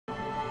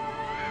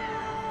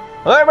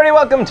Hello everybody,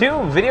 welcome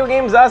to Video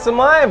Games Awesome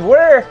Live.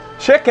 We're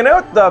checking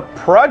out the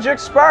Project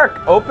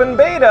Spark open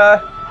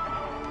beta.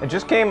 It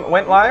just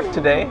went live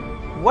today.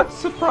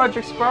 What's the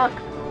Project Spark?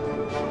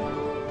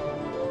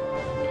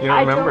 You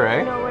don't remember,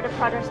 eh? I don't know what a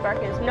Project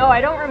Spark is. No, I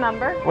don't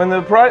remember. When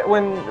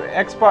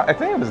Xbox, I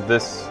think it was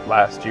this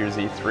last year's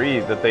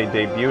E3 that they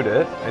debuted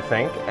it, I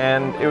think,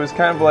 and it was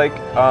kind of like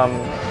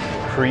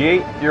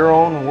create your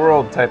own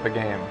world type of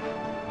game.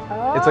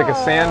 Oh. It's like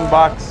a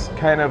sandbox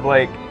kind of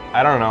like,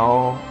 I don't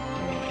know,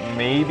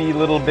 maybe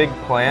Little Big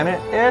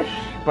Planet-ish,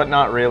 but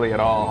not really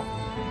at all.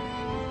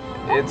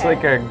 Okay. It's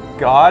like a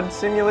god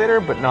simulator,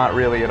 but not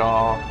really at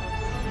all.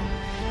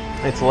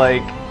 It's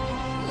like,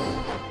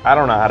 I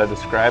don't know how to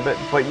describe it,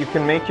 but you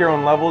can make your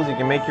own levels, you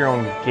can make your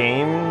own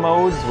game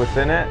modes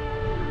within it.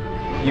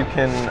 You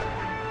can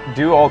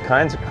do all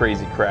kinds of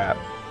crazy crap.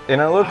 And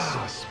it looks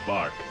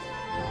Spark.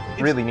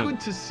 Really neat. It's good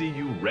to see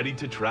you ready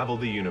to travel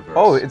the universe.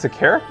 Oh, it's a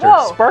character.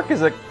 Whoa. Spark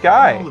is a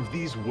guy. All of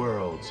these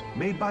worlds,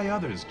 made by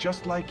others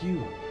just like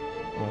you.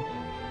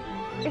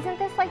 Isn't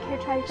this like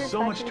Hitchhiker's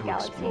So much Back to the to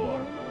Galaxy? explore.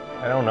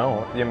 I don't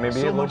know. Yeah, maybe a So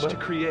little much bit. to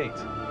create.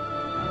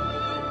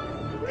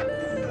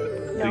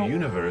 No. The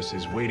universe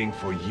is waiting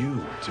for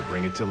you to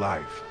bring it to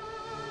life.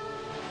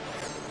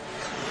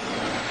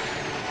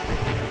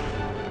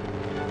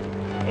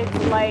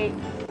 It's like...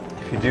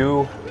 If you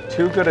do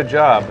too good a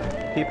job,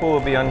 people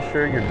will be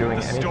unsure you're doing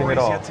The anything stories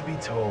at all. yet to be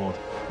told.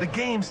 The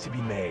games to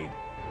be made.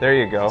 There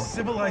you go.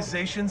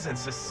 Civilizations and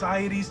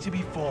societies to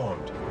be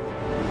formed.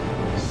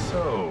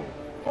 So,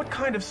 what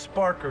kind of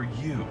spark are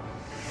you?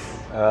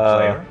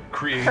 Player,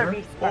 creator,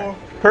 Kirby Spark.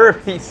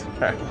 Kirby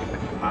Spark.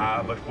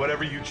 but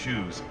whatever you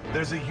choose,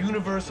 there's a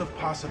universe of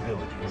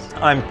possibilities.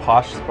 I'm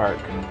Posh Spark.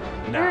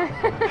 Now,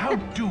 how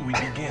do we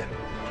begin?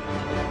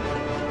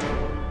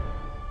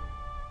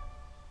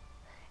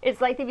 It's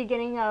like the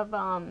beginning of,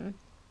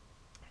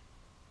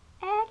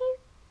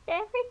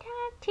 Every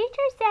time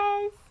teacher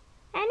says,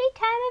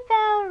 anytime a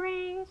bell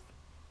rings,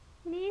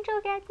 an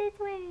angel gets its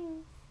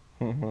wings.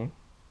 Mm-hmm.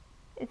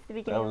 It's the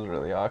beginning. That was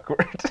really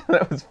awkward.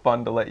 That was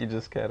fun to let you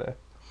just kind of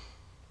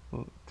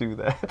do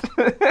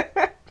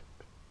that.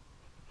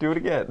 Do it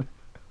again.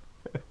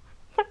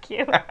 Fuck you.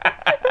 Every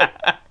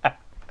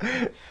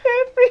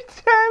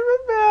time a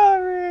bell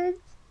rings.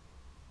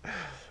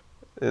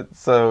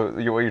 So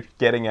what you're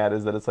getting at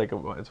is that it's like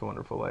it's a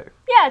Wonderful Life.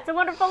 Yeah, It's a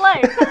Wonderful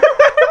Life.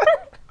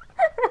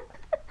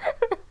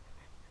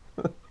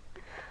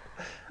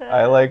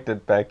 I liked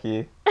it,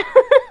 Becky.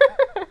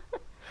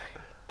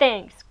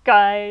 Thanks,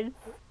 guys.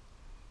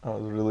 That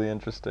was really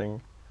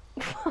interesting.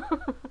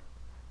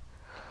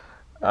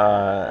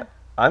 I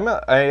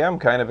am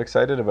kind of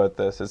excited about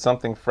this. It's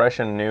something fresh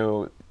and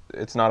new.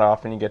 It's not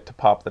often you get to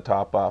pop the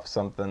top off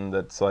something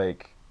that's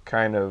like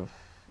kind of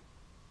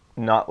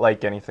not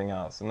like anything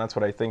else, and that's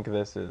what I think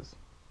this is.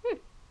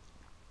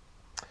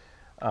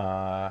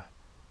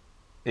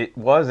 It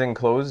was in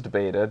closed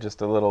beta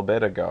just a little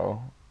bit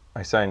ago.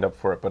 I signed up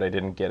for it, but I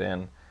didn't get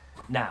in.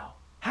 Now,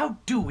 how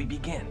do we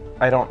begin?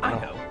 I don't know. I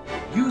know.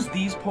 Use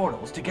these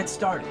portals to get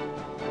started.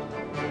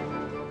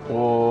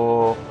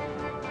 Oh,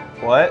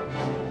 what?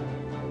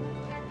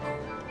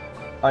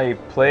 I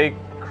play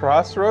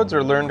Crossroads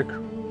or learn to...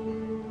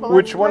 Well,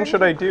 Which let's one learn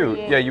should to I do?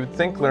 create. Yeah, you'd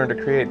think learn to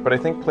create, but I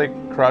think play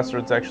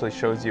Crossroads actually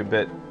shows you a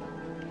bit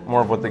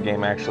more of what the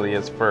game actually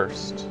is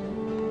first.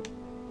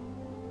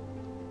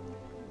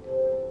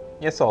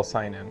 Yes, I'll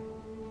sign in.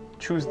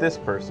 Choose this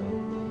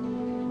person.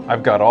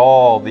 I've got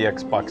all the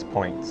Xbox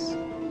points.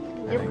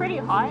 You're pretty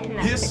hot in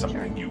that Here's picture.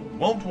 something you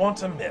won't want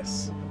to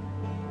miss.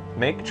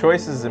 Make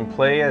choices and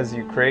play as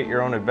you create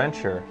your own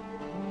adventure.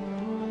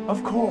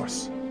 Of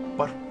course.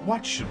 But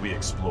what should we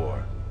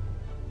explore?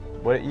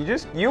 What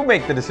you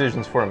make the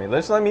decisions for me.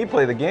 Let's let me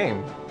play the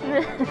game.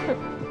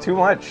 Too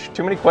much.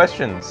 Too many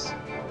questions.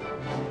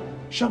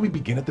 Shall we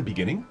begin at the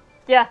beginning?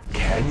 Yeah.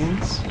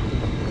 Canyons?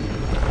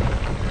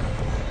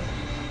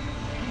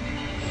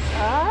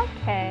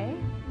 Okay.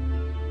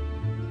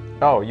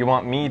 Oh, you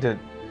want me to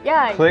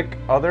Yeah. click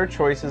other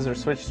choices or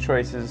switch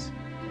choices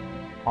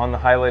on the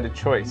highlighted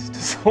choice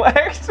to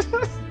select?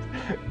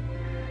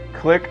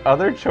 Click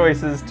other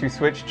choices to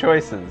switch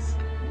choices.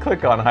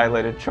 Click on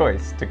highlighted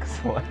choice to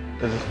select.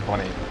 This is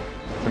funny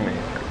to me.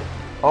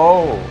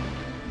 Oh.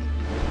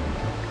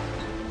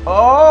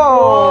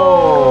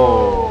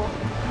 Oh.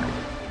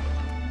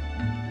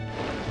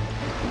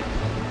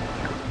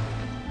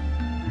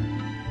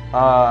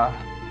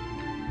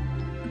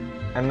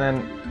 And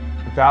then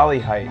valley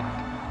height.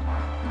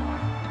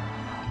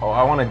 Oh,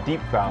 I want a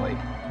deep valley.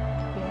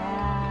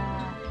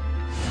 Yeah.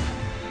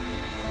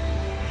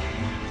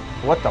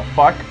 What the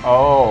fuck?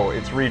 Oh,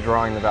 it's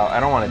redrawing the valley. I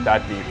don't want it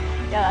that deep.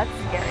 Yeah, that's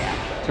scary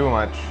actually. Too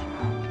much.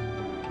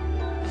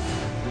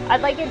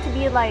 I'd like it to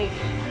be like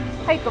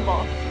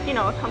hikeable. You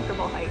know, a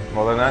comfortable hike.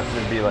 Well, then that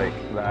should be like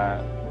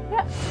that.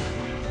 Yeah.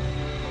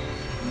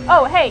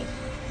 Oh, hey.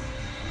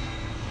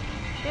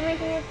 You're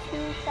making it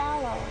too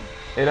shallow.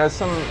 It has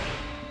some...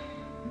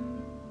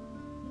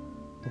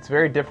 It's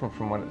very different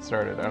from when it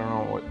started. I don't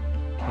know what...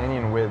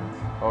 Canyon width.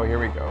 Oh, here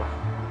we go.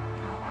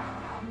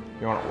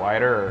 You want it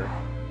wider or...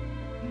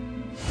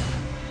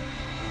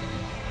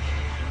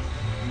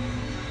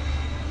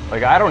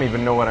 Like, I don't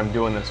even know what I'm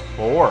doing this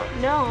for.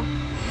 No.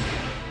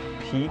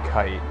 Peak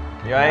height.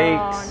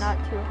 Yikes. No,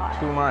 not too high.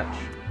 Too much.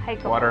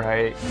 Hike Water above.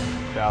 height,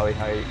 valley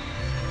height.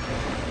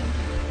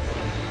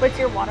 What's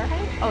your water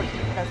height? Oh, 2.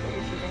 That's what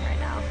you're choosing right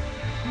now.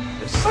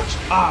 There's such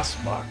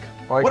Mark.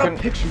 Well, I What a couldn't-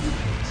 picture you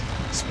paint.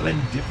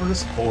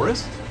 Splendiferous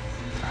forest?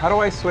 How do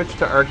I switch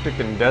to Arctic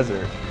and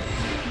desert?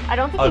 I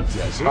don't think A you...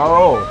 desert?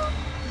 Oh,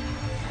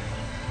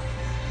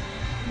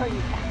 Oh, you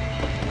can.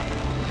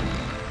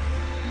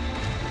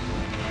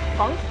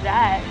 Funk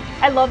that.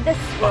 I love the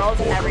swirls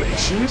and everything.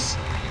 Formations?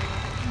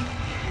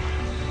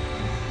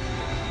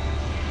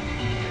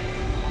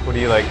 what do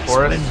you like,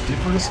 forest?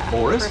 Splendiferous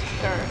forest? For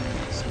sure.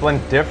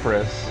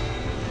 Splendiferous.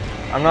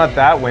 I'm not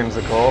that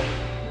whimsical.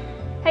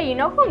 Hey, you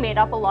know who made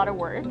up a lot of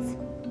words?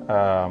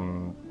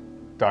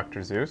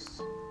 Dr.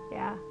 Zeus?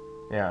 Yeah.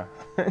 Yeah.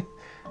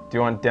 Do you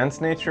want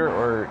dense nature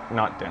or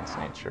not dense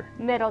nature?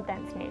 Middle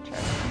dense nature.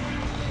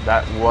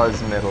 That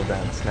was middle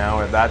dense.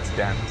 Now that's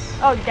dense.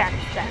 Oh, dense.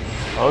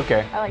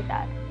 Okay. I like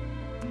that.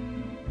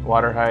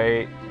 Water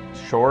height,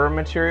 shore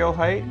material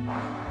height?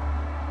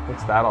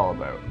 What's that all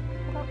about?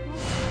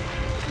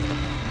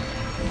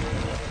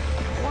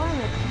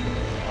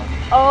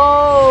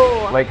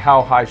 Oh. Like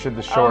how high should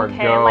the shore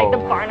okay, go? like the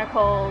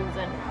barnacles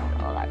and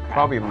all that crap.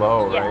 Probably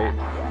low, Yeah, right?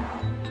 yeah.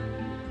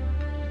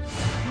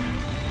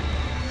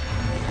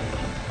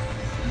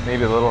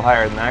 Maybe a little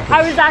higher than that. 'cause-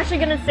 I was actually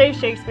gonna say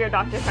Shakespeare,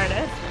 Dr.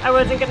 Curtis. I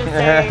wasn't gonna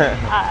say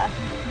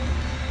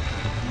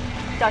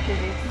Dr.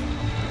 Zeus.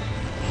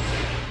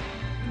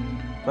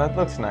 That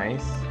looks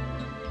nice.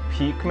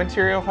 Peak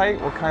material height?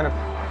 What kind of...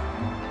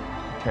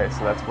 Okay,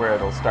 so that's where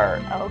it'll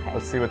start. Oh, okay.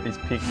 Let's see what these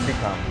peaks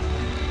become.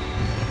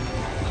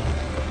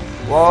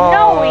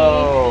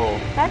 Whoa!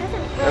 That doesn't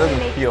really That doesn't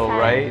make feel sense.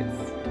 right.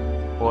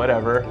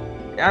 Whatever.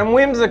 I'm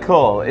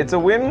whimsical. It's a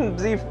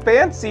whimsy,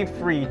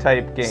 fancy-free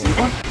type game.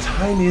 What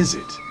time is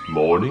it?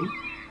 Morning?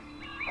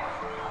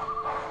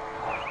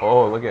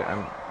 Oh, look at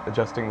I'm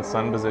adjusting the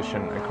sun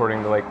position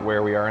according to like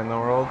where we are in the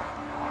world.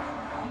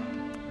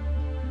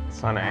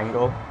 Sun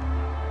angle.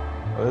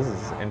 Oh, this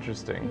is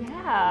interesting.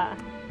 Yeah.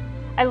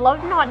 I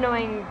love not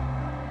knowing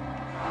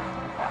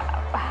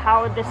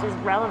how this is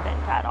relevant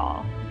at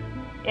all.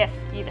 If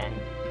even.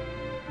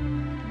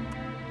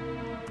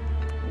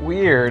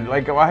 Weird.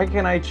 Like, why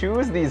can I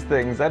choose these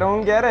things? I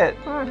don't get it.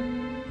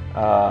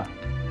 Huh.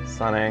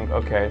 Sun angle.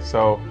 Okay,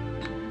 so.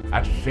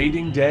 At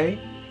fading day?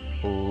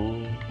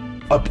 Ooh.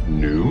 Up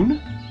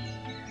noon?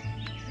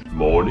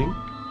 Morning?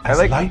 I As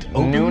like light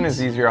noon opens?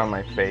 is easier on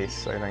my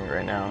face, I think,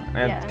 right now.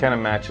 And Yeah. it kind of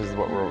matches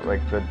what we're,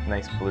 like, the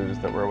nice blues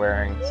that we're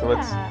wearing. So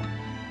let's. Yeah.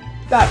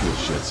 That will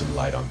shed some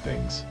light on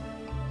things.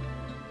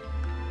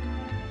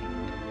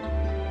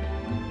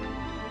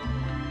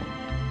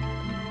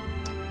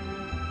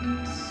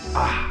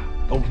 Ah,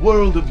 a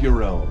world of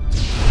your own.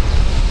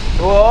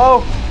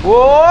 Whoa!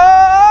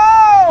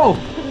 Whoa!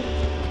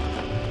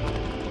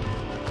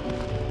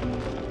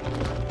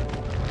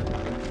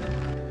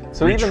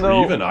 So even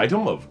Retrieve though. an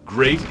item of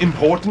great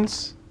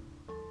importance?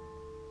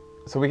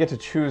 So we get to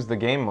choose the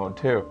game mode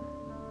too.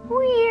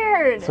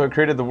 Weird. So it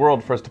created the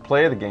world for us to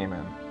play the game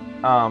in.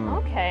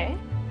 Okay.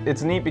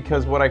 It's neat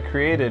because what I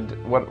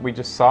created, what we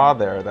just saw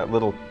there, that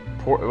little,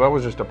 that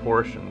was just a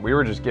portion. We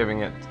were just giving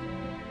it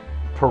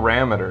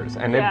parameters,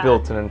 and Yeah. it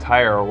built an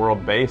entire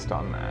world based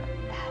on that.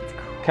 That's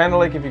cool. Kind of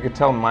like if you could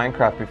tell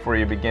Minecraft before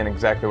you begin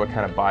exactly what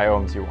kind of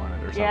biomes you wanted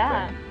or something.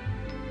 Yeah.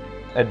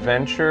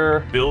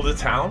 Adventure Build a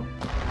town?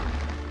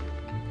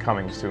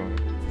 coming soon.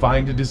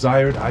 Find a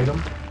desired item?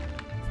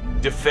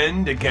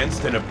 Defend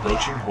against an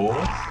approaching horde?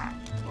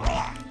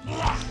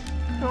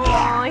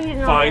 Oh, he's not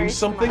very Find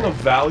something smart.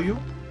 of value?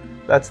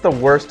 That's the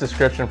worst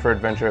description for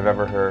adventure I've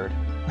ever heard.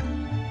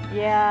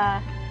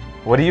 Yeah.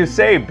 What do you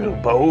say,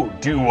 Bilbo?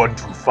 Do you want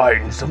to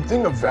find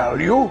something of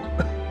value?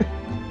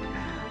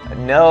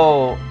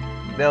 No.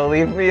 No,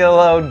 leave me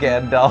alone,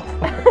 Gandalf.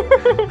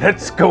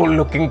 Let's go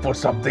looking for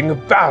something of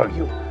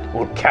value.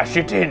 We'll cash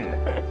it in.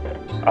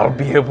 I'll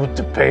be able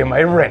to pay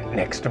my rent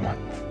next month.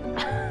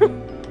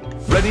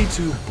 Ready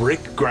to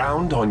break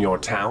ground on your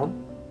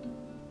town?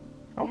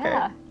 Okay.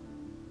 Yeah.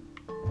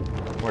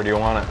 Where do you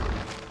want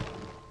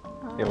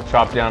it? It'll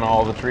chop down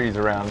all the trees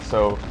around,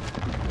 so...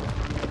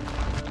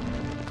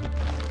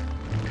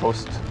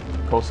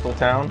 Coastal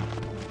town?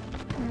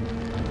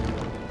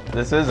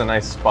 This is a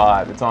nice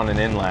spot. It's on an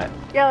inlet.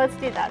 Yeah, let's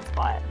do that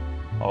spot.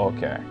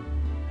 Okay.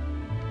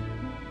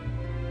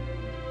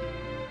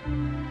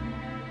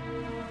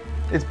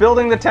 It's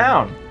building the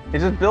town. It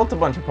just built a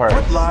bunch of parts.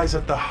 What lies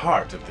at the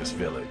heart of this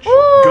village?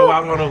 Woo! Go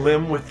out on a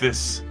limb with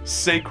this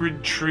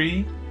sacred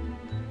tree?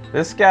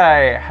 This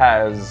guy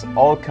has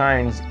all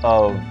kinds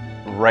of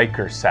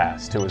Riker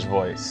sass to his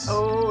voice.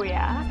 Oh,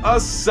 yeah. A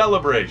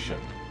celebration.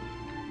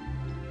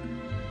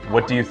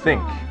 What do you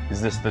think?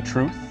 Is this the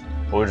truth?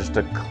 Or just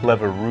a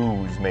clever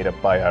ruse made up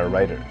by our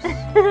writers?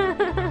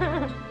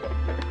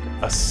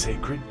 A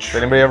sacred Did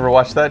tree. anybody ever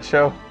watch that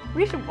show?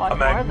 We should watch A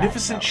more of that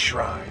magnificent show.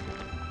 shrine.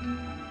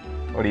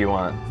 What do you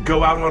want?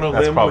 Go out on a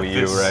That's limb probably with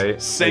you, this right?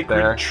 Right sacred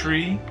there.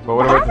 tree? But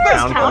what about the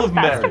Harvest town? Town of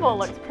Festival Merriment.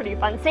 looks pretty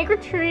fun.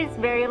 Sacred Tree is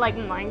very like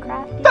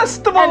Minecraft.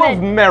 Festival And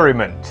of then-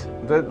 Merriment.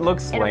 That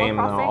looks Animal lame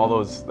though. Crossing? All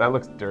those that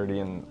looks dirty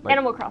and like.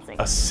 Animal Crossing.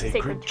 A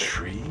sacred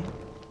tree?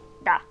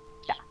 Da,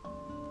 da.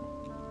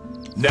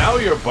 Now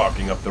you're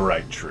barking up the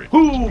right tree.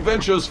 Who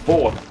ventures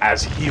forth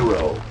as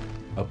hero?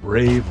 A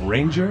brave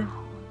ranger?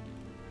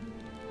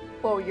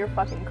 Whoa, you're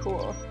fucking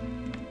cool.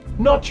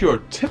 Not your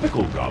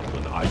typical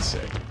goblin, I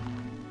say.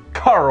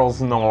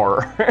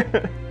 Carlsnor.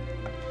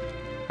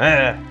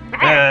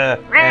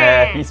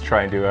 He's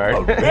trying too A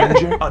hard.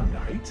 ranger? A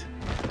knight?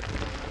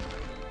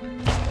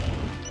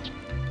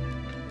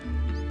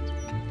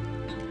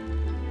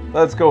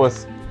 Let's go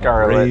with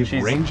Scarlet. brave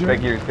She's ranger?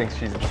 Figure thinks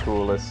she's the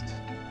coolest.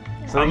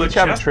 So I'm they a each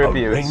have chest,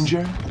 tributes. A ranger?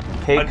 A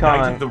knight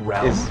Hakon of the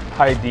realm? is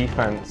high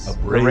defense. A The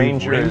brave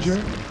ranger ranger?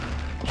 is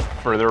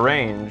further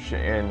range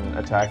in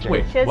attacking.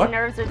 Wait, She has what?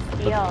 nerves of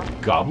steel.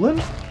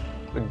 Goblin?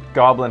 The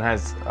goblin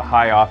has a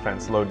high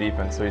offense, low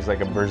defense, so he's like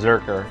a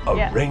berserker. A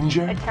Yeah.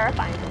 ranger? A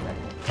terrifying position.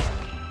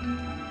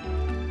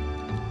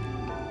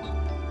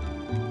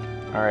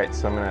 All right,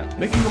 so I'm gonna.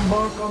 Making a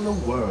mark on the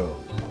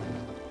world.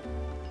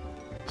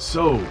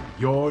 So,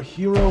 your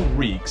hero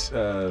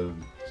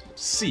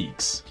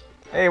seeks.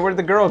 Hey, where'd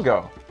the girl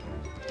go?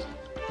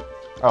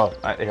 Oh,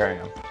 here I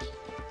am.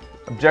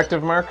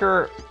 Objective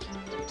marker.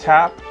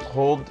 Tap,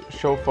 hold,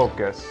 show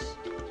focus.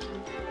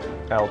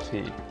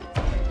 LT.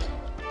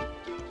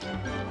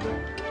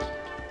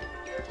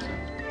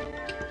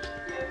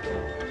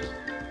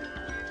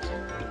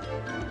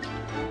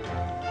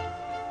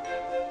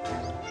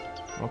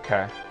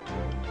 Okay.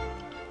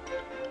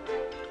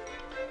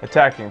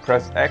 Attacking.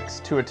 Press X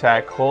to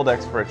attack. Hold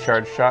X for a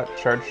charge shot.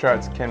 Charge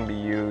shots can be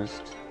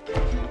used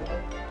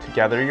to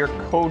gather your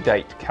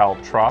Codite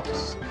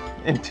caltrops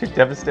into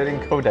devastating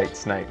Codite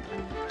snipe.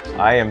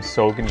 I am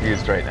so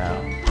confused right now.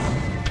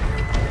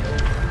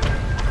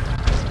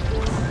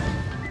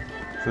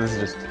 So this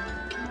is just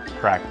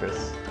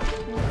practice.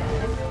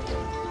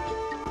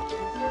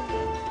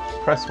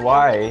 Press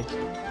Y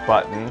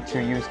button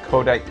to use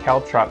Codite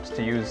caltrops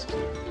to use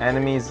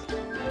enemies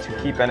to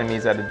keep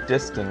enemies at a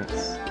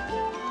distance.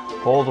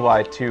 Hold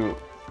Y to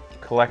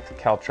collect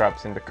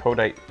caltrops into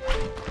Codite.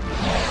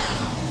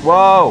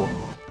 Whoa!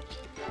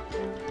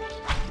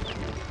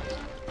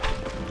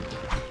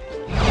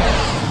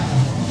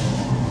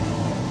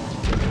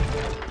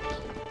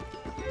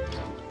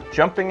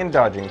 Jumping and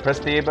dodging. Press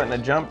the A button to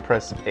jump.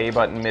 Press A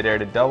button midair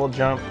to double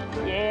jump.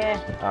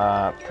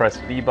 Yeah. Press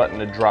B button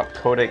to drop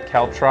Codite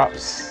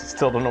caltrops.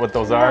 Still don't know what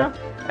those are.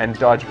 And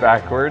dodge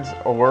backwards.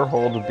 Or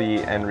hold B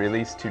and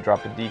release to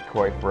drop a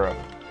decoy for a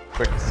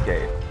quick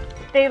escape.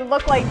 They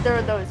look like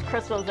they're those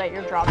crystals that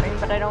you're dropping,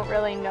 but I don't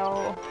really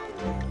know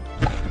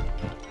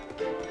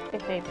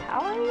if they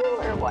power you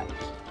or what.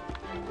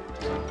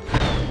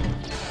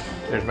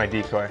 There's my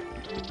decoy.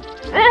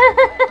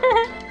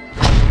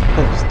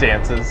 Just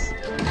dances.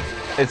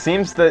 It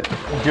seems that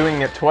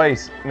doing it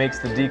twice makes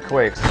the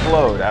decoy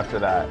explode after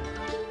that.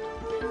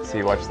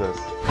 See, watch this.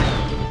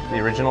 The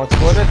original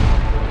exploded?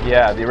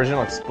 Yeah, the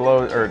original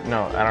explode, or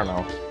no, I don't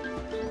know.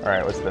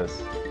 Alright, what's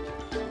this?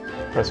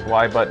 Press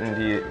Y button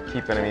to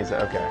keep enemies,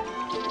 okay.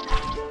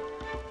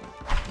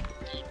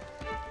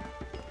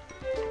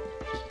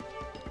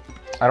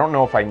 I don't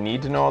know if I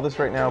need to know all this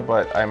right now,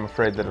 but I'm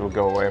afraid that it'll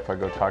go away if I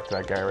go talk to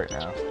that guy right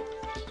now.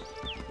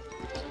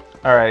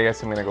 Alright, I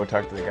guess I'm gonna go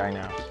talk to the guy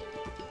now.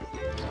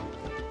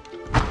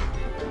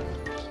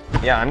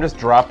 Yeah, I'm just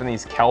dropping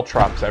these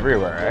caltrops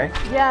everywhere,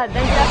 eh? Yeah,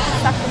 then you have to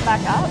suck them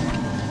back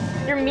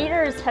up. Your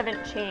meters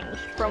haven't changed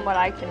from what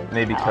I can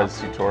Maybe tell. because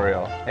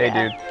tutorial. Hey,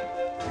 Yeah. dude.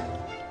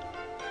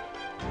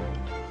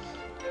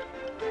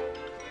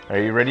 Are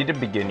you ready to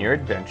begin your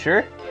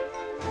adventure?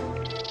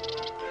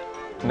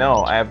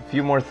 No, I have a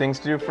few more things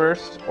to do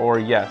first. Or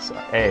yes,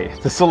 A.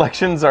 The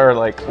selections are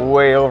like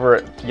way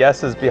over.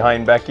 Yes is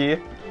behind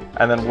Becky,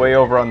 and then way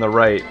over on the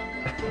right.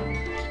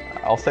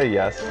 I'll say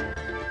yes. Sure.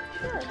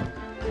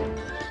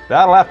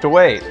 That'll have to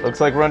wait. Looks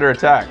like we're under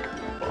attack.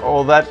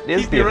 Oh, that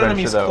is Keep the your adventure,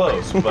 enemies though.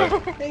 close,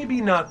 but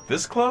maybe not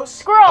this close.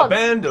 Squirrels! A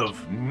band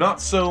of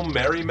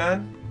not-so-merry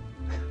men?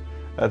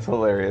 That's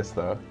hilarious,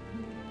 though.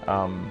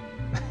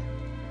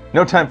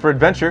 No time for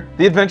adventure.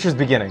 The adventure's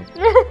beginning.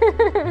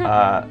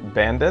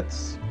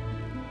 Bandits?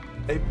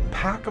 A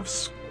pack of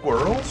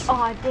squirrels?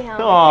 Aw,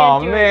 damn. Oh I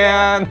can't do it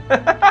man!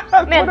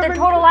 yet. Man, they're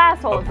total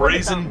assholes. A Look at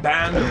brazen them.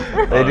 band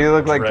of They do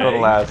look like prey?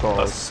 total A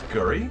assholes.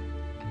 scurry?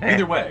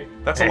 Either way,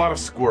 that's a lot of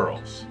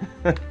squirrels.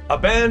 A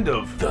band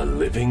of the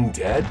living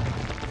dead?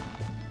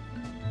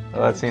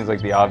 Well, that seems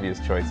like the obvious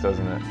choice,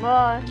 doesn't it?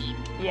 Well,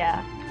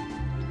 yeah.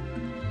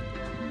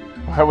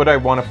 Why would I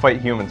want to fight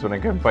humans when I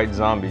can fight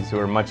zombies who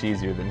are much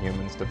easier than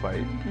humans to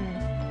fight?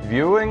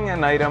 Viewing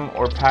an item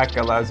or pack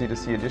allows you to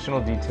see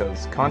additional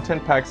details.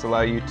 Content packs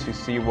allow you to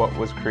see what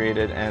was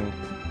created and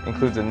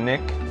includes a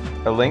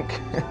link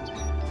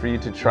for you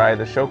to try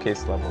the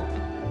showcase level.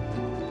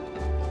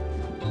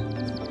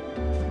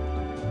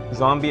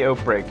 Zombie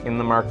outbreak in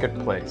the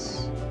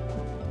marketplace.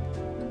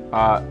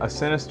 A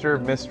sinister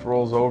mist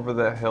rolls over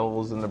the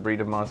hills and the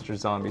breed of monster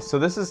zombies. So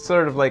this is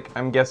sort of like,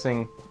 I'm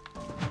guessing,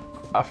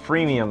 a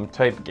freemium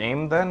type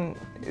game then?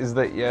 Is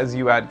that as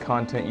you add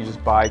content, you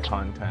just buy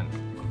content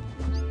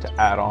to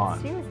add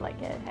on? Seems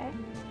like it, hey?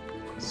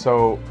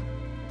 So,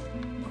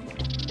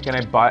 can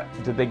I buy,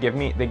 did they give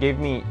me, they gave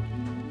me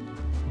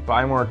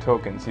buy more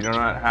tokens. You do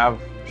not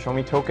have, show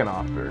me token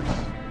offers.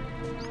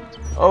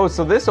 Oh,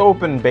 so this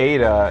open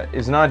beta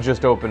is not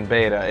just open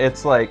beta,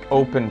 it's like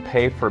open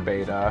pay for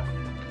beta.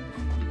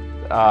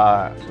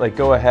 Like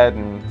go ahead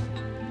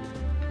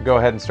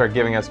and start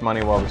giving us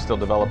money while we're still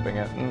developing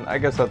it. And I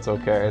guess that's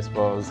okay, I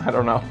suppose. I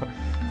don't know.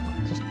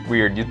 Just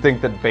weird. You'd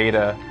think that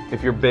beta,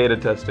 if you're beta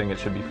testing, it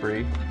should be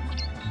free.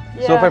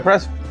 Yeah. So if I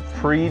press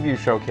preview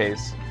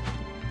showcase.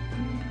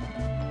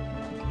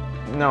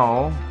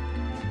 No.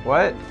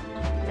 What?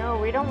 No,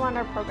 we don't want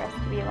our progress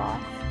to be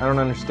lost. I don't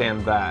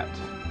understand that.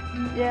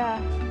 Yeah.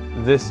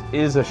 This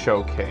is a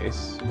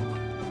showcase.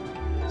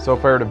 So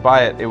if I were to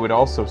buy it, it would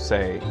also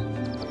say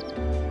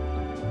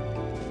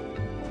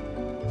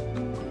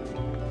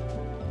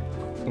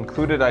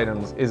included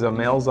items is a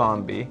male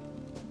zombie,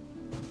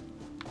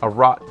 a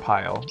rot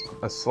pile,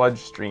 a sludge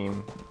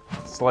stream,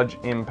 sludge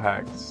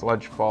impact,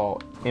 sludge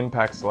fall,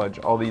 impact sludge,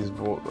 all these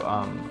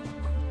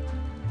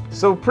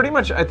so pretty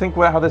much I think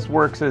how this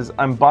works is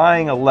I'm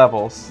buying a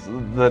level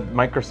that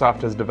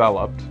Microsoft has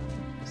developed,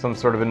 some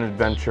sort of an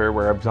adventure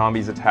where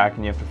zombies attack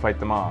and you have to fight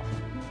them off.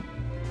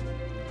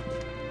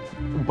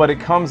 But it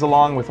comes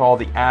along with all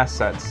the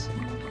assets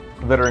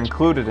that are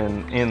included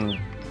in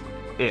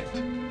it.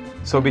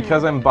 So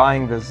because I'm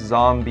buying this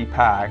zombie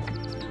pack,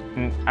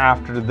 and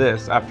after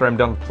I'm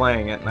done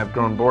playing it and I've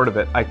grown bored of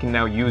it, I can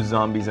now use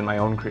zombies in my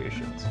own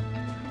creations.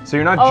 So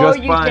you're not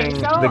just buying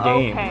the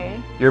game. Okay.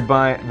 You're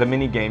buying the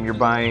mini game. You're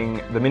buying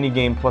the mini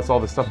game plus all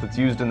the stuff that's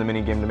used in the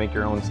mini game to make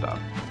your own stuff.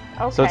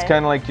 Okay. So it's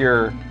kind of like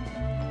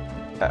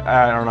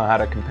I don't know how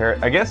to compare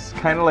it. I guess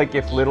kind of like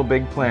if Little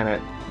Big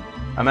Planet.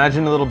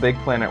 Imagine a Little Big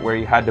Planet where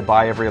you had to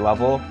buy every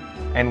level,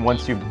 and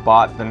once you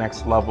bought the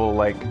next level,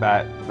 like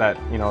that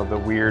you know, the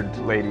weird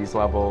ladies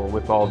level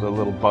with all the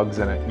little bugs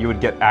in it, you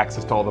would get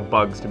access to all the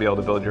bugs to be able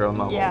to build your own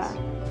levels. Yeah.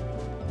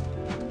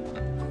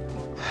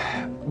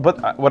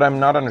 But what I'm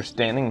not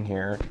understanding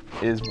here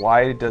is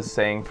why does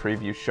saying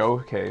preview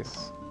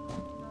showcase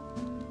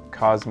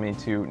cause me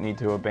to need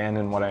to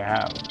abandon what I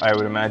have? I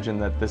would imagine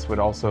that it would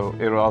also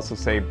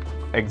say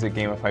exit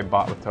game if I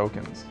bought with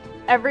tokens.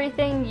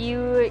 Everything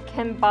you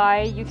can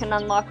buy, you can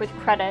unlock with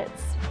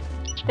credits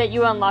that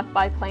you unlock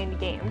by playing the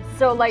game.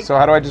 So like. So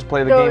how do I just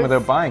play the game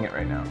without buying it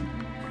right now?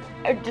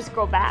 Just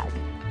go back.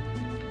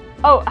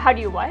 Oh, how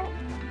do you what?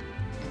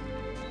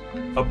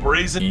 A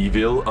brazen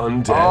evil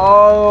undead.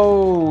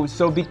 Oh,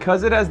 so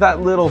because it has that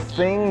little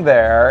thing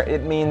there,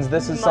 it means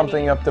this is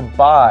something you have to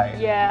buy.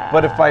 Yeah.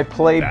 But if I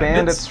play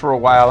bandits for a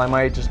while, I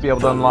might just be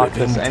able to unlock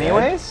this living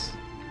anyways?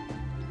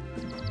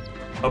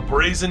 A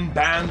brazen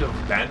band of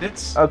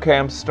bandits? Okay,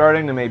 I'm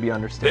starting to maybe They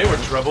understand. were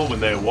trouble when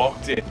they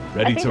walked in.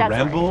 Ready think to that's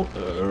ramble?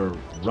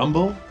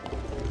 Rumble?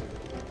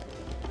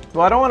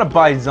 Well, I don't want to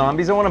buy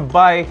zombies, I want to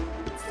buy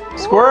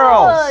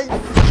squirrels!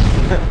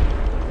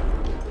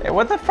 Hey,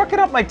 what the fucking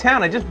up my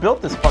town? I just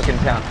built this fucking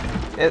town.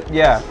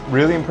 Yeah,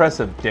 really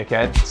impressive,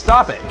 dickhead.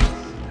 Stop it!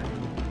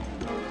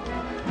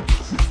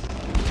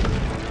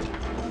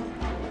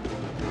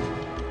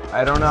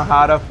 I don't know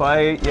how to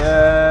fight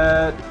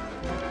yet.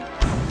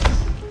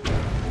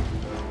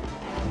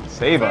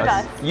 Save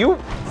us. You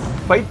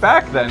fight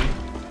back then.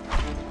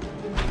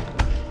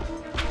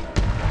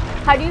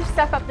 How do you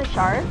suck up the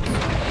shark?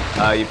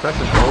 You press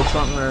and hold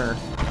something or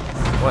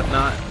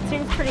whatnot.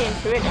 Seems pretty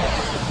intuitive.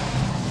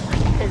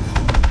 'Cause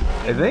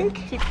I think.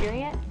 keep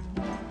doing it.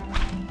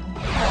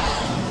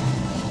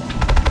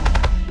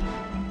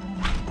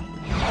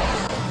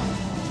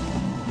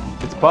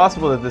 It's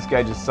possible that this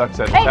guy just sucks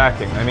at Hey,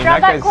 attacking. I mean,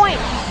 grab that coin.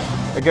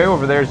 The guy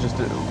over there is just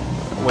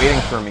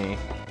waiting for me.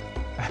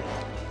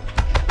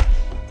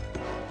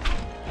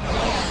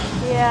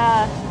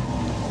 Yeah.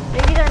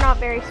 Maybe they're not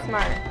very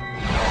smart.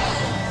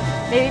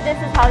 Maybe this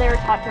is how they were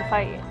taught to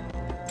fight.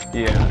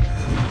 Yeah.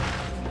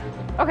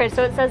 Okay,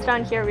 so it says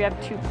down here we have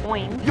 2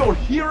 points. Your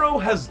hero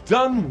has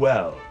done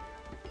well.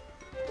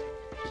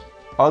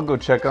 I'll go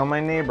check on my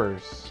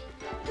neighbors.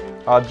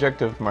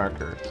 Objective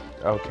marker.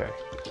 Okay.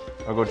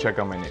 I'll go check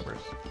on my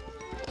neighbors.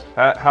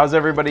 How's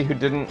everybody who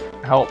didn't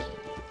help?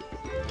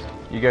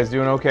 You guys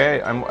doing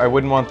okay? I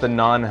wouldn't want the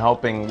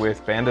non-helping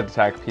with bandit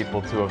attack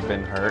people to have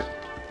been hurt.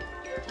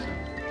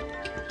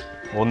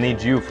 We'll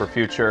need you for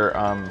future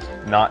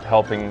not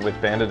helping with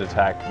bandit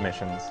attack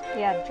missions.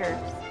 Yeah, jerks.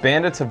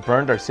 Bandits have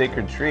burned our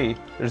sacred tree.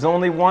 There's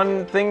only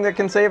one thing that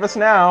can save us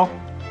now.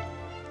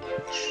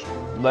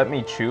 Let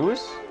me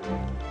choose?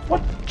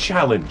 What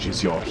challenge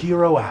is your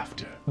hero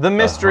after? The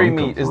mystery hunk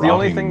of meat is the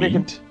only rotting thing that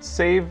can meat?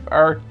 save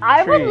our tree.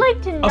 I would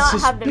like to A not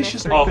have the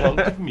suspicious mystery. hunk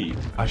of meat?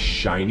 A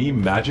shiny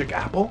magic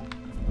apple?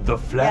 The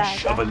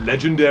flesh Yeah, of a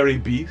legendary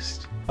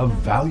beast? A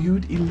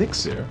valued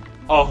elixir?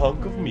 A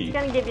hunk of It's meat?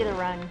 gonna give you the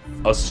run.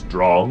 A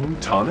strong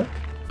tonic?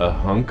 A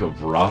hunk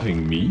of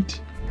rotting meat?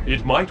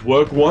 It might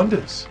work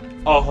wonders.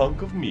 A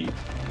hunk of meat.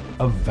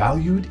 A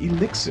valued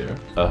elixir.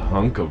 A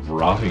hunk of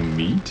rotting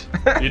meat.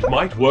 It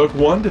might work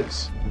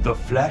wonders. The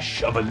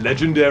flesh of a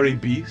legendary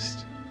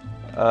beast.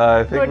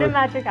 I Go think to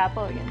Magic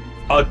Apple again.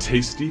 A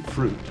tasty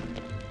fruit.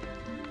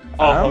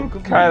 A I'm hunk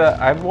of kind of.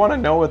 I want to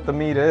know what the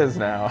meat is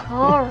now.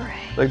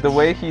 Alright. Like the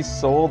way he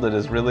sold it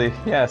is really.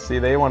 Yeah. See,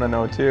 they want to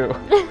know too.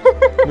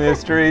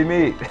 Mystery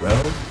meat.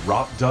 Well,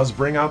 rot does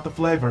bring out the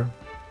flavor.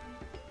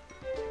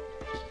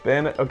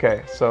 Then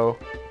okay, so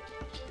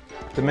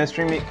the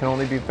mystery meat can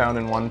only be found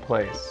in one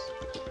place.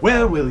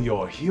 Where will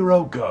your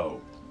hero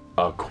go?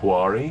 A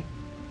quarry?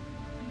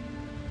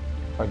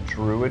 A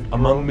druid.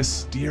 Among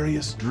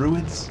mysterious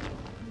druids?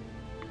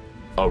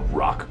 A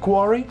rock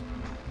quarry?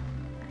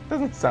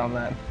 Doesn't sound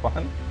that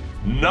fun.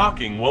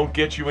 Knocking won't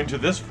get you into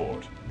this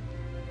fort.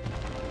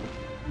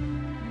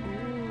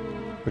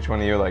 Which one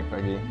do you like,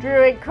 Becky?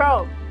 Druid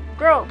Grove.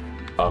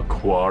 A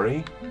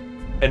quarry?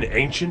 An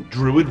ancient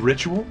druid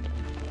ritual?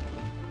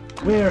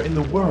 Where in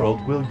the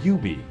world will you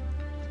be?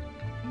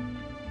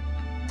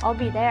 I'll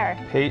be there.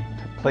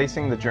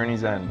 Placing the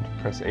journey's end.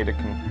 Press A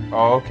to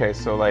Oh, okay.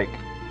 So like,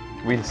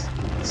 it's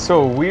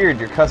so weird.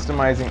 You're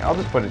customizing. I'll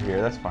just put it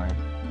here. That's fine.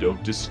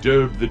 Don't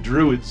disturb the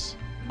druids.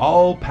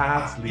 All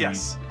paths lead.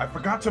 Yes, I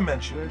forgot to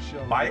mention,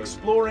 by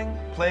exploring,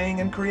 playing,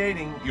 and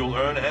creating, you'll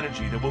earn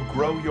energy that will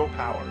grow your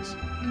powers.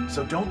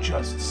 So don't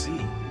just see,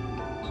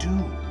 do.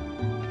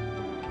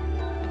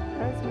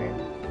 That's weird.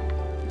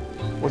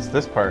 What's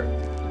this part?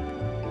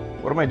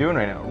 What am I doing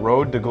right now?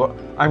 Road to glory.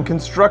 I'm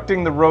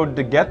constructing the road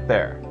to get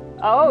there.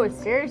 Oh,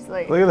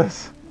 seriously. Look at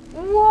this.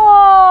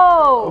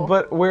 Whoa!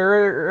 But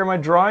where am I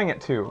drawing it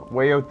to?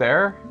 Way out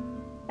there?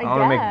 I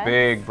want to make guess.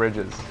 big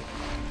bridges.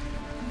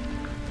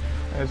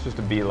 It's just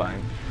a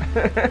beeline.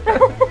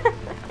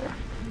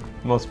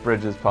 Most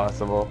bridges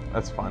possible.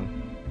 That's fun.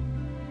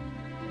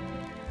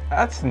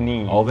 That's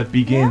neat. All that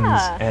begins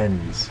Yeah.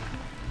 ends.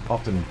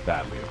 Often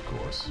badly, of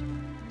course.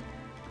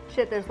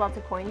 Shit, there's lots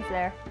of coins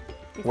there.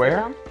 You see Where?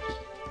 them?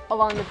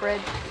 Along the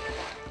bridge.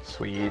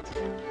 Sweet.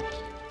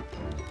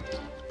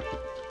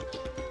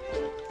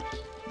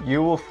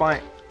 You will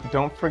find.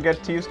 Don't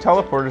forget to use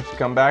teleporters to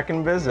come back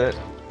and visit.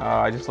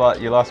 I just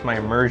you lost my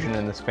immersion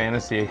in this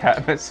fantasy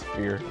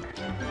atmosphere.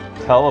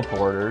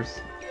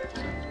 Teleporters.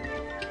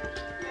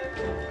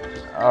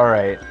 All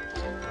right.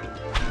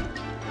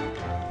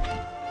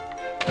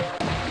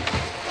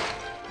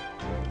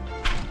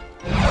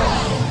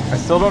 I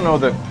still don't know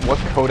what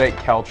Codite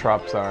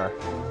caltrops are.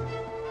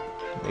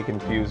 They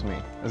confuse me.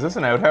 Is this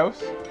an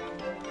outhouse?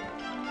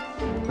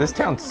 This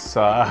town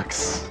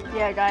sucks.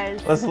 Yeah,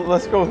 guys.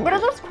 Let's go. What are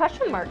those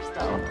question marks,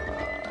 though?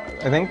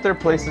 I think they're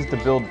places to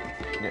build.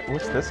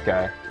 What's this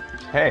guy?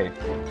 Hey.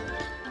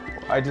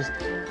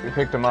 We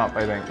picked him up,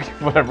 I think.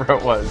 Whatever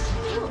it was.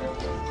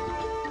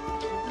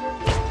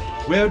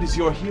 Where does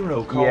your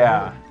hero call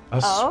Yeah. home?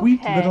 A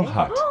sweet Okay. little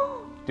hut.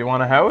 Do you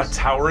want a A house?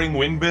 towering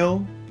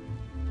windmill?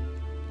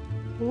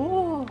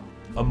 Ooh.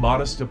 A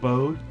modest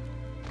abode?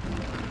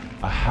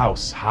 A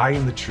house high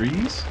in the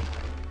trees?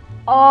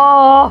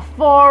 Oh,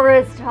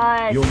 forest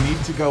hut. You'll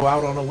need to go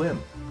out on a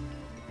limb.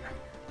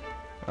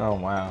 Oh,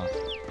 wow.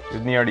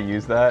 Didn't he already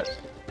use that?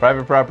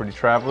 Private property,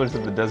 travelers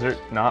of the desert,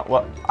 not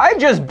what? I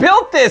just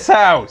built this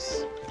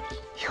house!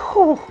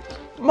 You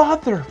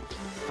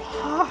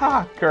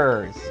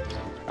motherfuckers!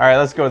 Alright,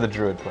 let's go to the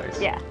druid place.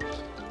 Yeah.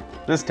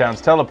 This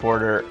town's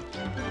teleporter.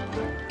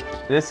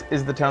 This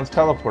is the town's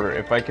teleporter.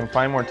 If I can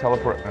find more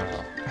teleport.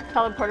 Oh.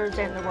 Teleporters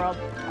in the world.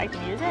 I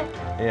can use it.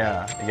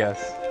 Yeah, I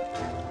guess.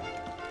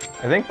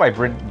 I think by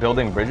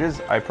building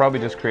bridges, I probably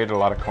just created a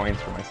lot of coins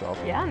for myself.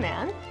 Yeah,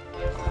 man.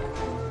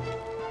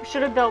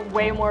 Should have built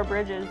way more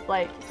bridges,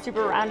 like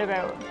super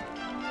roundabout.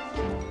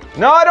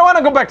 No, I don't want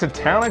to go back to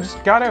town. I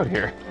just got out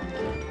here.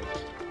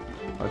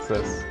 What's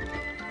this?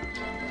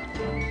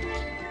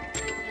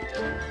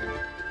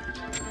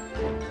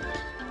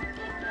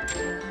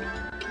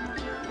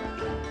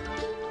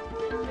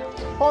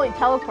 Holy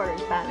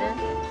teleporters, Batman.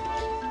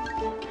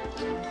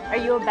 Are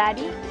you a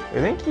baddie?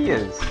 I think he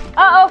is.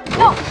 Uh-oh,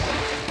 no!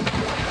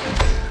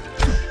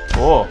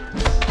 Cool.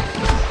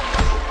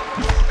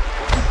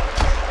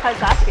 How's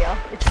that feel?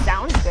 It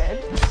sounds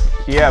good.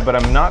 Yeah, but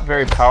I'm not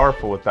very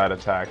powerful with that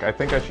attack. I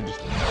think I should just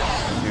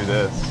do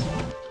this.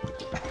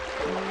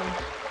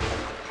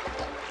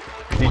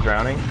 Is he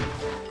drowning?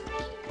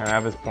 Can I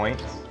have his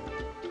points?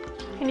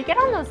 Can you get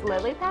on those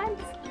lily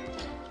pads?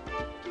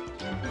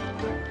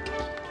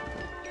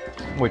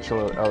 Which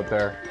out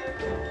there?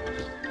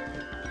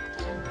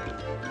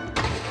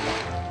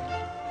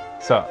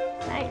 So,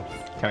 Nice.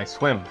 can I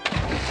swim?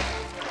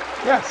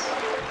 Yes.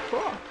 Cool.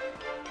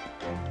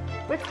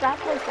 What's that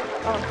place?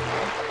 Oh,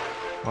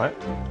 What?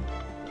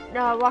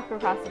 no, I walk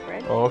across the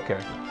bridge. Oh, okay.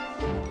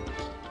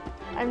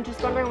 I'm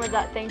just wondering what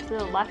that thing to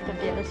the left of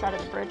the other side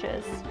of the bridge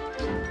is.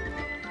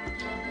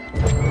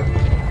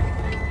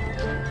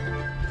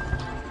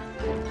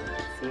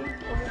 See?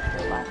 Over to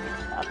the left.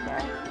 Up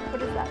there.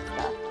 What is that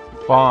stuff?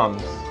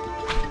 Bombs.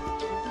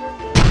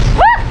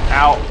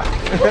 Ow.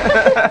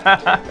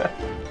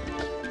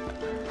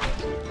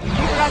 You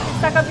forgot to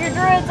suck up your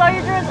druids! All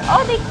your druids!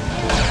 Oh, they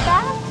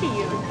Back to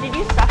you. Did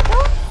you suck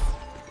those?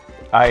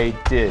 I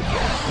did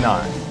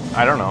not.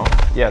 I don't know.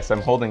 Yes,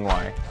 I'm holding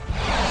Y.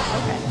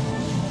 Okay.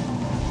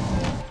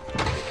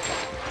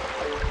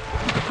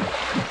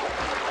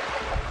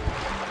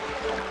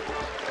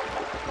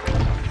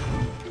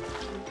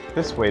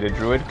 This way to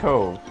Druid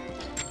Cove.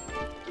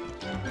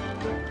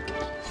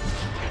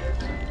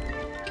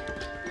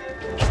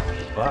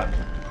 But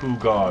who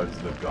guards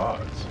the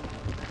guards?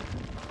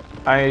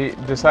 I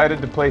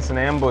decided to place an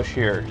ambush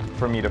here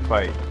for me to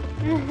fight.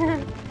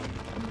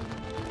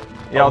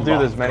 Yeah, I'll do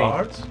Unlock this many.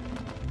 Guards?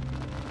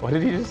 What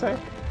did he just say?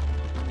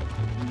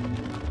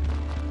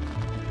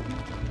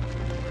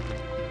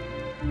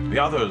 The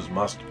others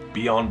must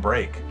be on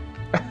break.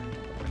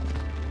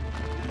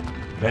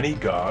 Many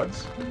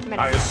guards?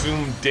 I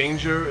assume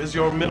Danger is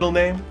your middle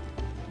name?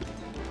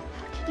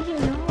 Did you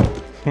know?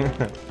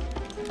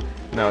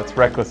 No, it's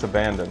Reckless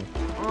Abandon.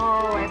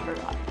 Oh, I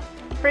forgot.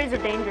 Fraser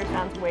Danger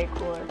sounds way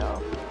cooler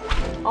though.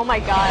 Oh my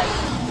god.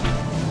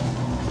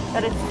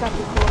 That is such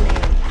a cool name.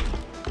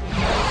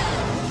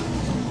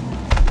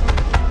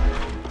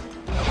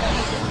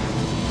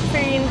 So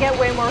you can get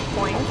way more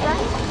coins then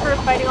for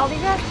fighting all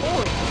these guys?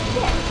 Holy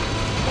shit.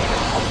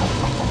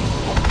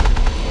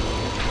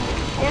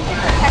 You have to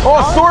protect all Oh,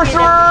 of these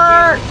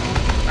Sorcerer!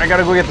 enemies. I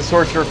gotta go get the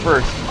Sorcerer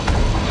first.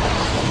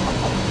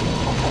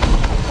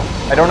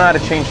 I don't know how to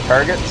change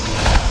targets,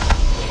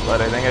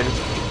 but I think I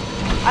just...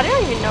 I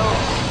don't even know.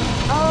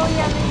 Oh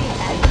yeah, maybe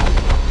Ed.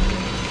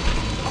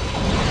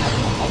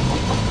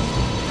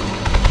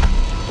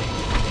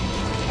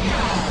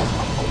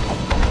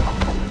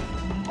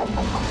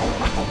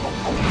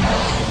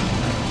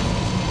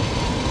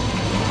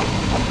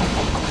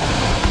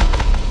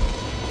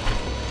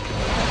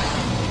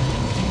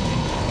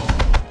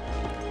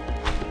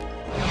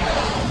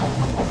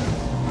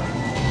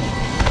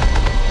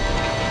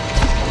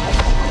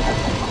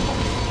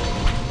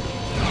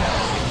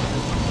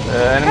 The You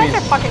guys enemies,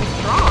 are fucking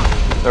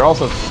strong. they're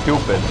also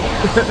stupid.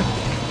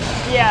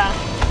 Yeah.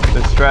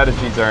 The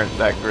strategies aren't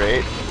that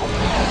great.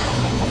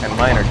 And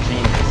mine are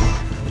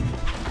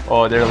genius.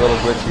 Oh, they're a little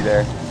glitchy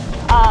there.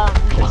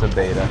 It's a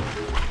beta.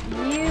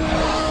 You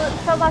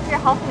filled up your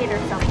health meter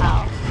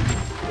somehow.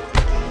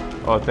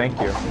 Oh, thank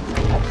you.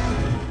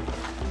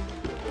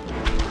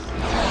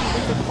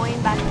 There's a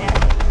coin back there.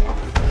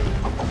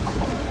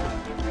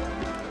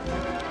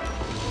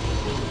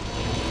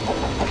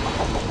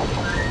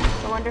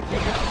 I wonder if they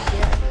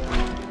disappear.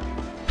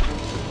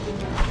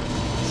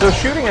 So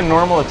shooting a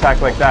normal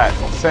attack like that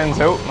sends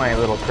out my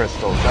little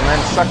crystals, and then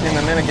sucking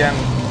them in again.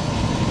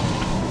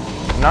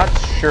 Not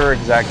sure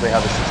exactly how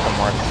the system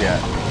works yet.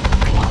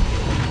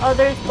 Oh,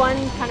 there's one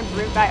kind of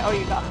brute guy. Oh,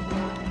 you got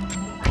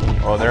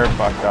him. Oh, they're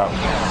fucked up.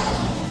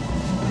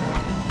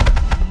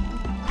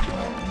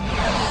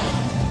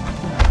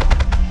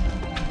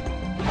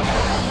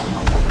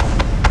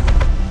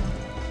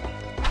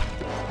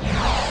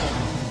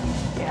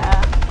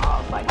 Yeah.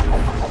 Oh,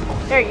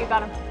 buddy. There, you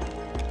got him.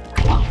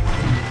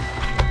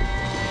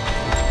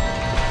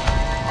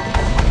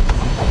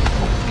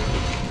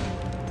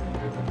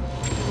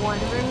 One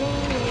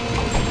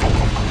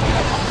remaining.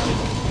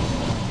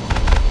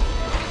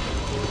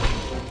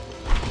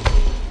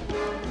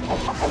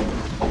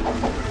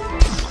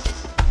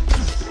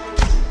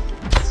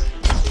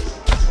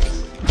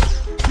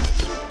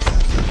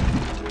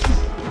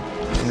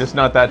 I'm just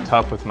not that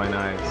tough with my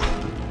knives.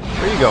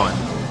 Where are you going?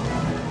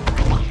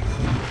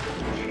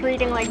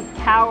 Treating like a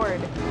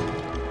coward.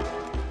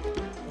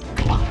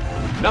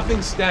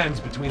 Nothing stands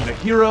between the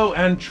hero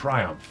and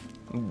triumph.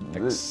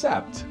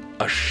 Except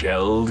A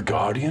shelled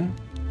guardian?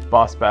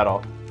 Boss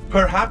battle.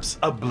 Perhaps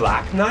a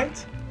Black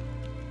Knight?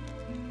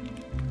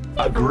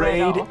 A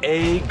grade Riddle.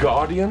 A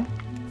guardian?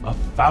 a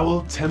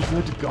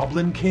foul-tempered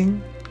goblin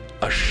king.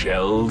 A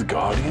shelled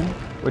guardian?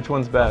 Which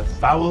one's best?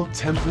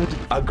 Foul-tempered,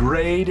 A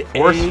grade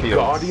Force A fields.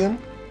 guardian?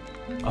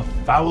 a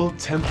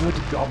foul-tempered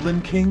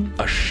goblin king.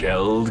 A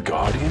shelled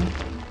guardian?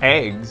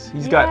 Eggs.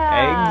 He's got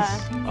Yeah.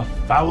 eggs. A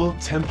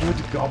foul-tempered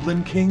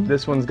goblin king.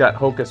 This one's got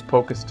hocus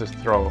pocus to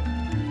throw.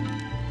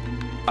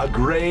 A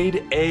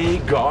grade A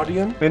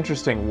guardian?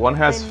 Interesting. One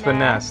has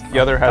Finesse. finesse, the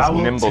other has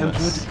Foul-tempered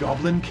nimbleness.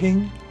 goblin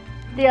king.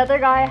 The other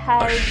guy A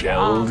has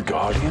shelled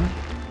guardian?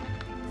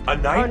 A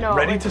knight no,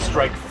 ready wait. to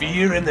strike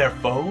fear in their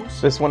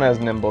foes? This one has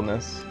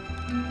nimbleness.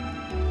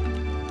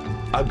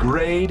 A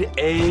grade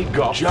A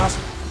guardian? Just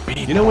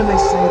be. You know when they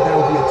say there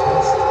will be a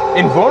test?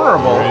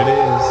 Invulnerable. Here it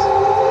is.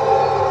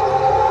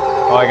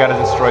 Oh, I gotta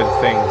destroy the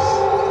things.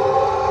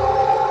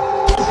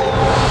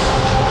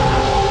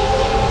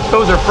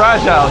 Those are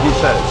fragile, he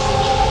says.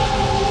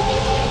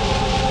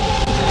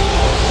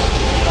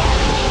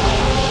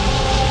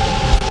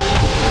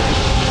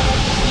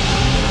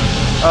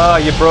 Oh,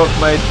 you broke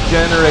my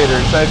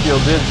generators. I feel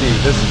dizzy.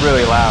 This is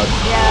really loud.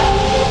 Yeah.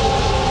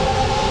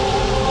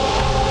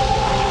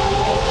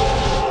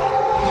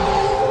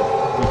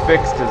 He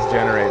fixed his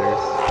generators.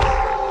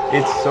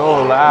 It's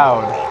so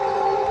loud.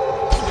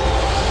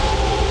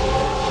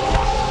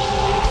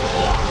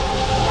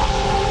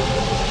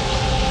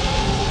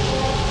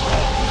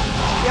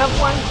 You have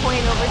one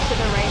coin over to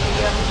the right that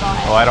you haven't got.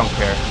 Oh, I don't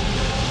care.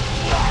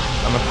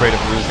 I'm afraid of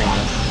losing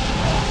this.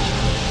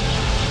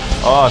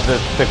 Oh, the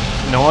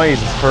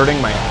noise is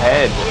hurting my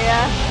head.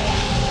 Yeah.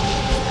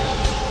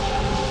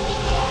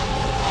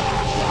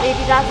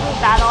 Maybe that's what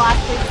battle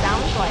actually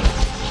sounds like.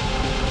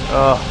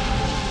 Ugh.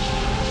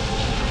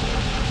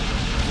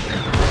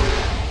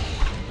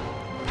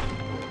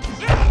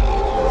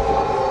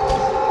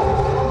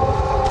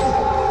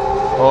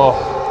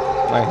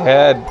 Oh, my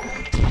head.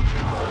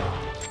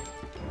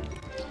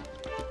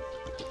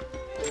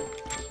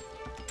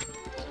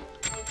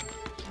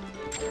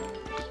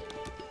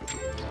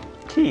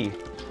 Key.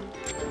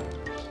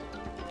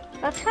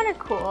 That's kind of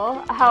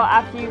cool how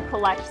after you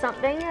collect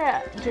something,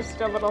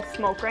 just a little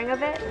smoke ring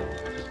of it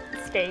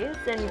stays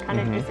and kind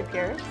of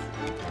disappears.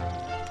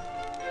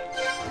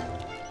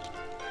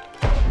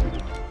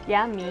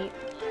 Yeah, meat.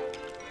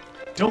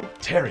 Don't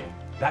tarry.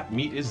 That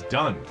meat is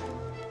done.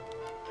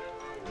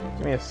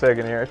 Give me a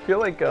second here. I feel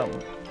like,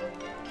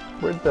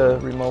 where'd the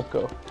remote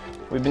go?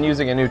 We've been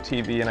using a new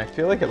TV and I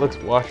feel like it looks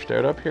washed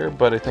out up here,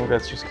 but I think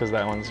that's just because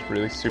that one's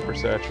really super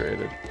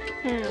saturated.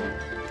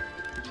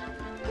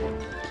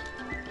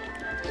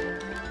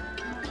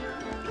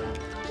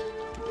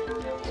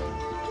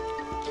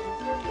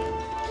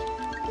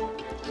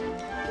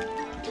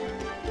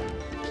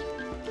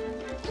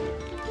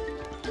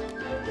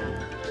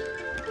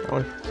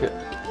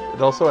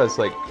 It also has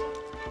like, I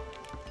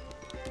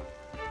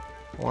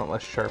want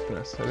less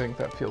sharpness. I think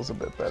that feels a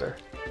bit better.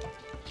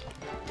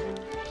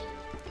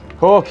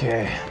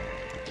 Okay.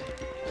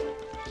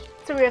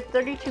 So we have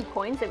 32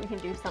 coins that we can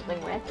do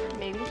something with,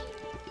 maybe.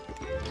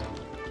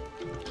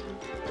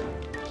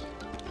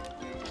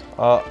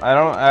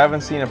 I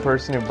haven't seen a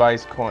person who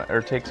buys coin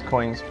or takes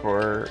coins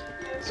for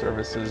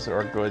services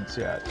or goods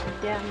yet.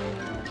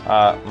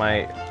 Yeah.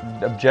 My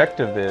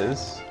objective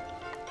is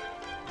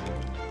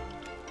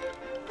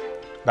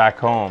back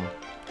home.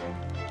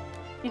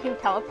 You can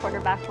teleport her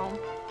back home.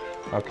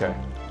 Okay.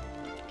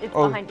 It's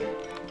Oh. behind you.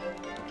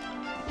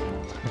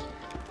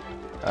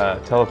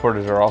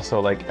 Teleporters are also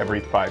like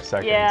every 5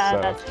 seconds. Yeah, so.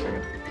 that's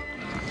true.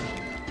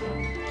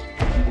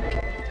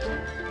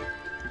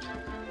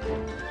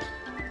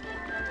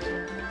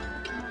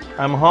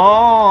 I'm home.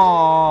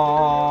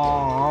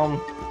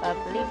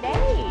 Lovely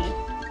day.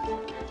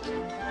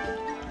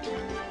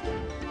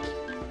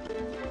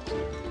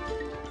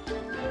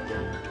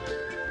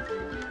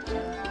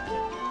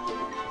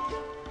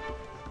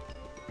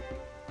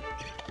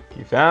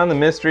 You found the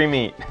mystery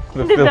meat.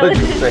 The The village is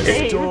village is safe.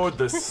 safe. Restored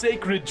the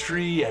sacred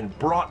tree and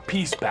brought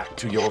peace back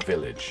to your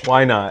village.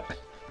 Why not?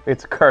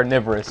 It's a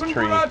carnivorous tree.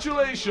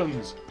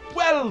 Congratulations!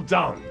 Well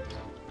done!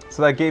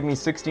 So that gave me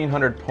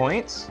 1,600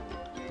 points.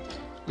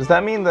 Does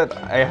that mean that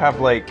I have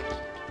like...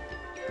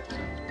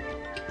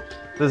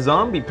 The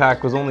zombie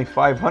pack was only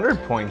 500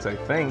 points, I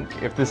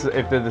think, if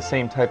they're the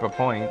same type of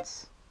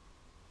points.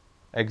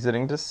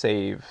 Exiting to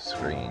save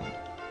screen.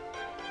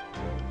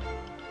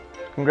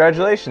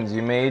 Congratulations,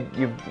 you've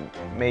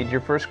made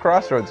your first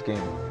Crossroads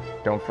game.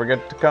 Don't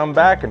forget to come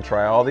back and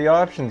try all the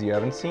options you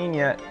haven't seen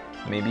yet.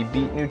 Maybe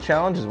beat new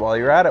challenges while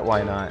you're at it,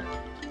 why not?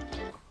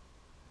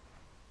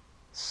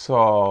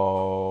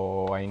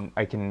 So,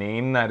 I can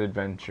name that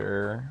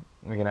adventure.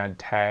 We can add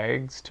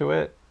tags to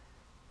it.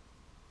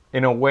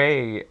 In a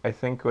way, I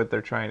think what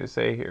they're trying to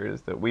say here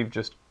is that we've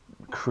just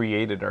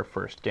created our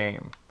first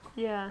game.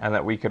 Yeah. And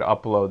that we could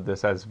upload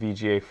this as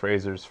VGA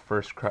Fraser's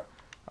first...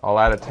 I'll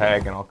add a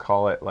tag and I'll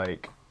call it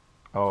like...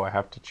 Oh, I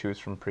have to choose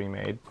from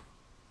pre-made.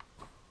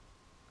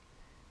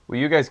 Well,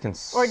 you guys can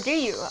Or do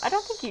you? I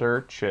don't think you...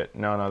 search it.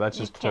 No, that's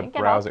You just to can't get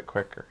browse off? it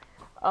quicker.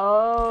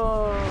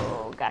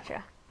 Oh,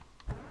 gotcha.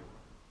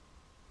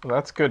 Well,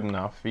 that's good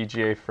enough.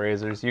 VGA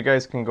Fraser's. You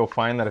guys can go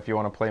find that if you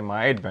want to play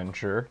my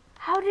adventure.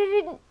 How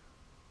did it...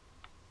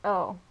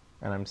 Oh,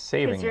 And I'm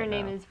saving because it your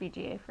name now. is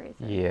VGA Fraser.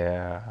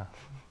 Yeah.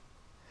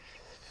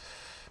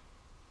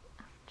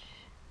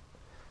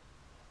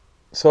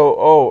 So,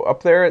 oh,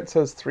 up there it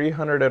says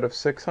 300 out of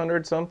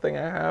 600 something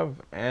I have,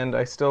 and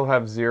I still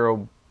have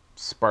 0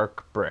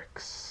 spark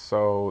bricks,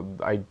 so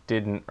I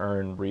didn't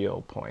earn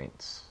real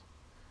points.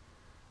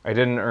 I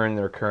didn't earn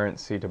their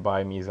currency to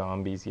buy me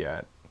zombies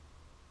yet.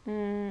 I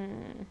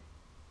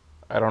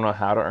don't know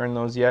how to earn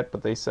those yet,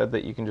 but they said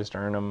that you can just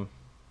earn them.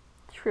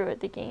 True at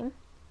the game.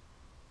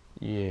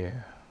 Yeah.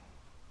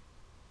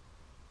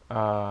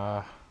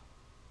 I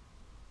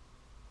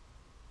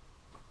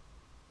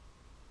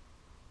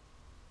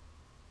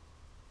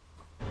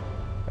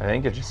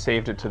think it just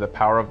saved it to the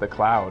power of the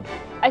cloud.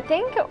 I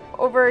think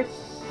over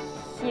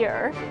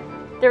here,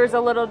 there was a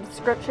little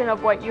description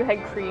of what you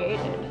had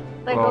created.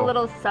 Like a Oh.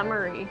 little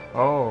summary.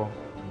 Oh.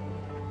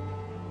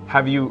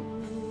 Have you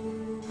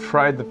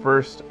tried the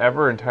first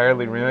ever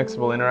entirely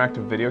remixable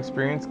interactive video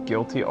experience,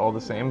 Guilty All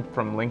the Same,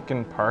 from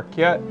Linkin Park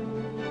yet?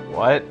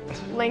 What?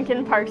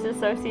 Linkin Park's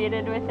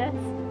associated with this.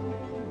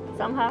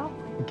 Somehow.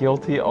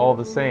 Guilty All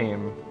the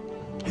Same.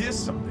 Here's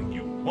something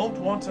you won't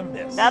want to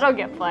miss. That'll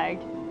get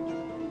flagged.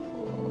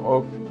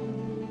 Oh.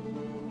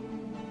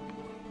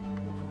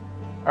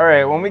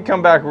 Alright, when we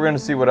come back, we're going to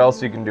see what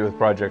else you can do with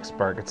Project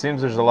Spark. It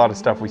seems there's a lot of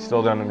stuff we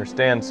still don't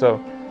understand, so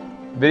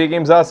Video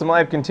Games Awesome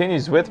Live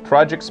continues with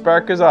Project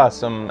Spark is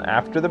Awesome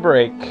after the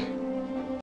break.